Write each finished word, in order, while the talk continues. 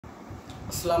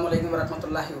अस्सलामु अलैकुम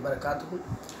वरहमतुल्लाहि वबरकातुहू।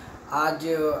 आज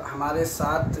हमारे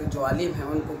साथ जो आलिम हैं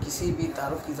उनको किसी भी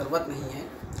तारुफ़ की ज़रूरत नहीं है।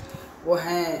 वो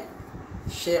हैं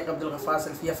शेख अब्दुलगफार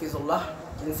सलफी हफ़िज़ुल्लाह,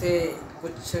 जिनसे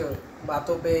कुछ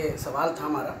बातों पे सवाल था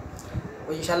हमारा,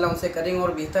 वो इंशाअल्लाह उनसे करेंगे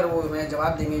और बेहतर वो हमें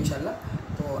जवाब देंगे इंशाअल्लाह।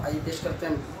 तो आइए पेश करते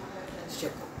हैं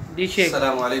शेख को। जी शेख।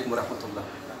 अस्सलामु अलैकुम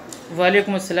वरहमतुल्लाह।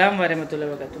 वालेकुम अस्सलाम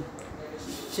वरहमतुल्लाहि वबरकातुहू।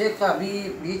 शेख का अभी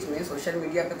बीच में सोशल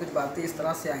मीडिया पे कुछ बातें इस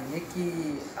तरह से आई हैं कि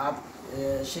आप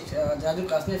शेख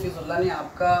जलालुद्दीन हफ़िज़ुल्लाह ने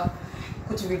आपका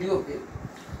कुछ वीडियो पे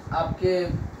आपके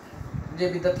जो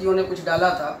बिदतियों ने कुछ डाला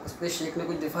था उस पर शेख ने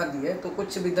कुछ दिफा दी है। तो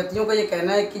कुछ बिदतियों का ये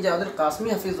कहना है कि जलालुद्दीन क़ासमी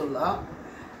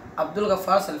हफ़िज़ुल्लाह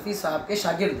अब्दुलगफ़ार सलफी साहब के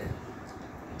शागिर्द हैं।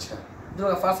 अच्छा,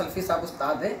 अब्दुलगफ़ार सलफी साहब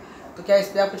उस्ताद हैं। तो क्या इस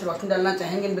पर आप कुछ रोशनी डालना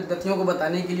चाहेंगे इन बिदतियों को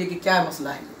बताने के लिए कि क्या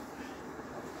मसला है?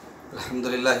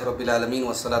 अल्हम्दुलिल्लाहि रब्बिल आलमीन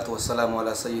वस्सलातु वस्सलामु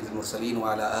अला सय्यिदिल मुरसलीन व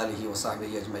अला आलिहि व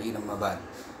सहबिहि अजमईन, अम्मा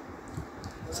बाद।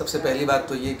 सबसे पहली बात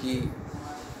तो ये कि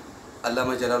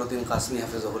अल्लामा जलालुद्दीन क़ासमी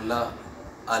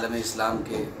हफ़िज़हुल्लाह आलम इस्लाम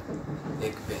के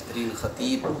एक बेहतरीन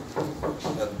ख़तीब,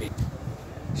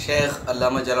 शेख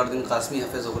अल्लामा जलालुद्दीन क़ासमी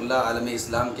हफ़िज़हुल्लाह आलम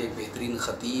इस्लाम के एक बेहतरीन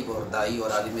ख़तीब और दाई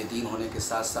और आलिम दीन होने के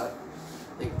साथ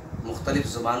साथ एक मुख्तलिफ़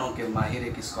ज़ुबानों के माहिर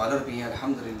एक स्कॉलर भी हैं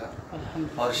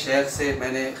अल्हम्दुलिल्लाह। और शेख से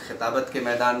मैंने ख़िताबत के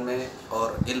मैदान में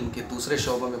और इल्म के दूसरे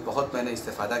शोबों में बहुत मैंने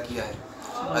इस्तिफ़ादा किया है।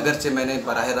 अगरचे मैंने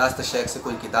बराह रास्त शेख से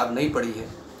कोई किताब नहीं पढ़ी है,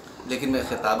 लेकिन मैं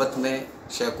ख़िताबत में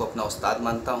शेख को अपना उस्ताद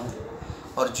मानता हूँ।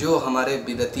 और जो हमारे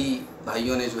बिदती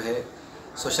भाइयों ने जो है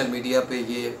सोशल मीडिया पे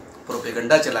ये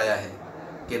प्रोपेगंडा चलाया है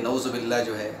कि नऊज़ुबिल्लाह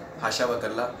जो है हाशा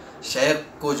वकल्ला शेख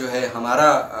को जो है हमारा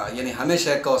यानी हमें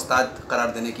शेख का उस्ताद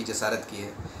करार देने की जसारत की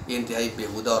है, ये इंतहाई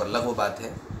बेहुदा और लग़्व बात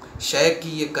है। शेख की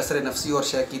ये कसर नफसी और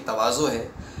शेख की तवाज़ो है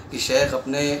कि शेख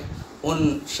अपने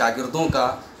उन शागिर्दों का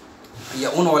या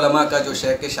उन उलमा का जो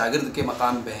शेख के शागिर्द के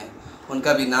मकाम पे हैं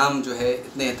उनका भी नाम जो है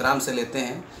इतने एहतराम से लेते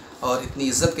हैं और इतनी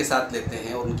इज़्ज़त के साथ लेते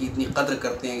हैं और उनकी इतनी कद्र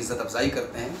करते हैं, इज़्ज़त अफजाई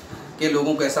करते हैं कि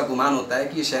लोगों को ऐसा गुमान होता है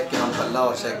कि ये शेख के हम पल्ला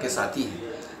और शेख के साथी हैं,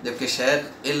 जबकि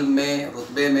शेख इल्म में,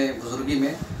 रुतबे में, बुज़ुर्गी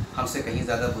में हमसे कहीं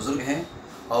ज़्यादा बुज़ुर्ग हैं।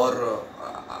 और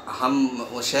हम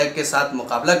शेख के साथ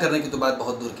मुकाबला करने की तो बात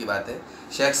बहुत दूर की बात है,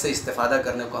 शेख से इस्तिफ़ादा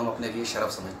करने को हम अपने लिए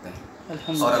शरफ़ समझते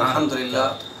हैं। और अल्हम्दुलिल्लाह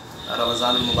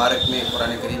रमज़ान मुबारक में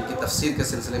कुरान करीम की तफसीर के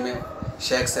सिलसिले में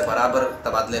शेख से बराबर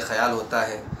तबादले ख़याल होता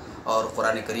है और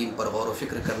कुरान करीम पर गौर व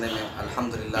फ़िक्र करने में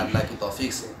अल्हम्दुलिल्लाह अल्लाह की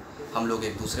तौफ़ीक़ से हम लोग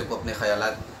एक दूसरे को अपने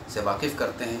ख़यालात से वाकिफ़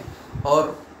करते हैं।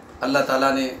 और अल्लाह ताला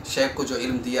ने शेख को जो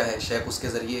इल्म दिया है, शेख उसके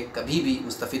ज़रिए कभी भी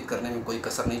मुस्तफ़ीद करने में कोई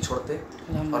कसर नहीं छोड़ते।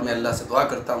 और मैं अल्लाह से दुआ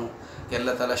करता हूँ कि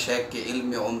अल्लाह ताला शेख के इल्म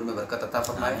में उम्र में बरकत अता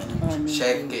फ़रमाए,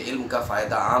 शेख के इल्म का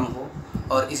फ़ायदा आम हो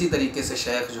और इसी तरीके से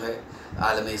शेख जो है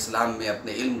आलम इस्लाम में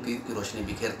अपने इल्म की रोशनी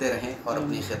बिखेरते रहें और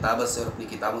अपनी खिताबत से और अपनी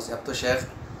किताबों से। अब तो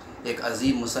शेख एक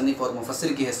अजीम मुसन्निफ़ और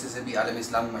मुफस्सिर की हैसियत से भी आलम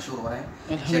इस्लाम में मशहूर हो रहे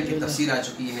हैं। शेख की तफसीर आ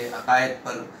चुकी है अक़ायद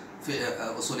पर,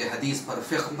 उसूल हदीस पर,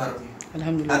 फ़िक़्ह पर,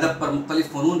 अदब पर, मुख्तलिफ़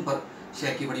फ़नून पर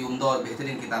शेख की बड़ी उम्दा और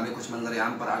बेहतरीन किताबें कुछ मंज़र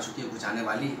आम पर आ चुकी है, कुछ आने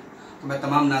वाली है। तो मैं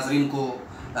तमाम नाज़रीन को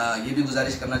ये भी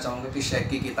गुजारिश करना चाहूँगा कि शेख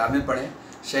की किताबें पढ़ें।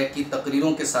 शेख की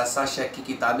तकरीरों के साथ साथ शेख की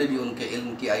किताबें भी उनके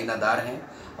इल्म की आईनादार हैं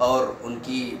और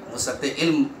उनकी वसअत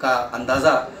इल्म का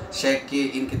अंदाज़ा शेख की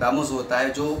इन किताबों से होता है,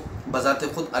 जो बज़ात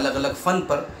ख़ुद अलग अलग फ़न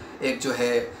पर एक जो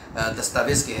है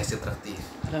दस्तावेज़ की हैसियत रखती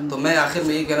है। तो मैं आखिर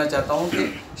में ये कहना चाहता हूँ कि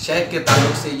शेख के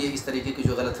ताल्लुक़ से ये इस तरीके की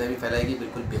जो गलतफ़हमी फैलाएगी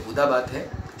बिल्कुल बेहुदा बात है।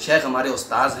 शेख हमारे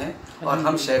उस्ताद हैं और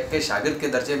हम शेख के शागिर्द के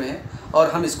दर्जे में हैं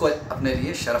और हम इसको अपने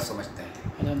लिए शरफ़ समझते हैं।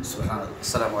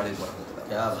 अस्सलामु अलैकुम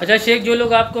वरहमतुल्लाह। अच्छा शेख, जो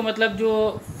लोग आपको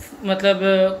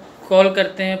कॉल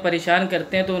करते हैं, परेशान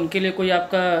करते हैं, तो उनके लिए कोई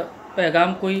आपका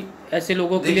पैगाम, कोई ऐसे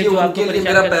लोगों के लिए जो आपको परेशान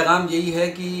मेरा पैगाम यही है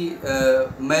कि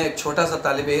मैं एक छोटा सा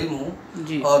तालिब इल्म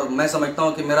हूँ और मैं समझता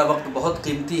हूँ कि मेरा वक्त बहुत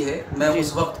कीमती है। मैं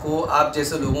उस वक्त को आप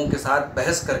जैसे लोगों के साथ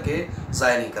बहस करके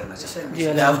ज़ाया नहीं करना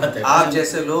चाहता। आप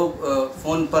जैसे लोग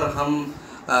फ़ोन पर हम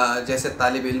जैसे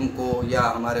तालिब इल्म को या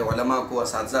हमारे उलमा को,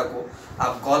 असातिज़ा को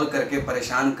आप कॉल करके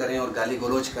परेशान करें और गाली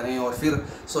गलोच करें और फिर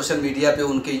सोशल मीडिया पे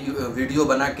उनके वीडियो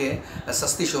बना के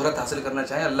सस्ती शोहरत हासिल करना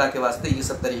चाहें, अल्लाह के वास्ते ये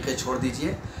सब तरीक़े छोड़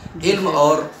दीजिए।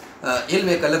 इल्म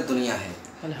एक अलग दुनिया है।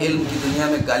 इल्म की दुनिया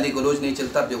में गाली गलोच नहीं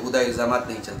चलता, बेहुदा इल्ज़ामात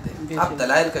नहीं चलते। आप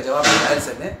दलाइल का जवाब दलाइल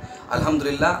से दें।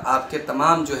 अल्हम्दुलिल्लाह आपके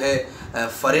तमाम जो है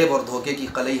फ़रेब और धोखे की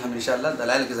कलई हम इंशाअल्लाह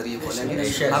दलाइल के ज़रिए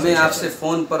खोलेंगे। हमें आपसे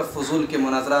फ़ोन पर फजूल के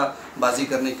मुनाजरा बाजी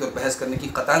करने की और बहस करने की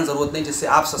क़तई ज़रूरत नहीं, जिससे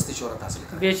आप सस्ती शोहरत हासिल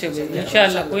करें। बेशक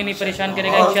इंशाअल्लाह कोई नहीं परेशान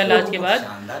करेगा इंशाअल्लाह आज के बाद।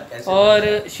 और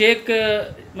शेख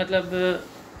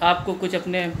आपको कुछ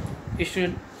अपने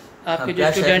आपके जो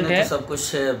स्टूडेंट हैं, सब कुछ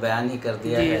बयान ही कर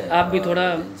दिया है। आप भी थोड़ा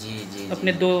जी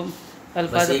अपने दो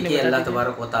अल्फाज अल्लाह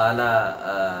तबारक व तआला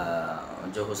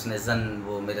जो हुस्न ज़न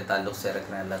वो मेरे ताल्लुक़ से रख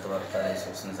रहे हैं, अल्लाह तबारक व तआला इस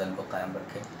हुस्न ज़न को कायम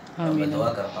रखे। तो मैं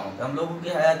दुआ करता हूँ कि हम लोगों की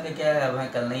हयात में क्या है, अब है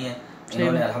कल नहीं है,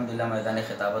 इन्होंने अल्हम्दुलिल्लाह मैदान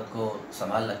खिताबत को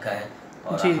संभाल रखा है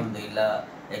और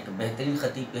अल्हम्दुलिल्लाह एक बेहतरीन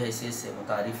ख़तीब की हैसियत से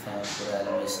मुतारिफ़ हैं पूरे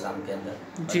आलम इस्लाम के अंदर।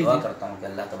 मैं दुआ करता हूँ कि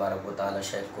अल्लाह तबारक व तआला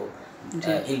शेख को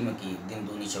इल्म की दिन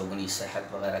दूनी चौगुनी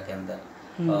सेहत वगैरह के अंदर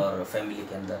और फैमिली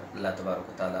के अंदर अल्लाह तबारक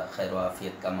व तआला खैर व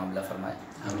आफ़ियत का मामला फरमाए।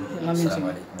 अस्सलामु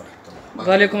अलैकुम व रहमतुल्लाह।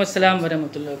 वालेकुम अस्सलाम व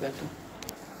रहमतुल्लाहि व बरकातुहू।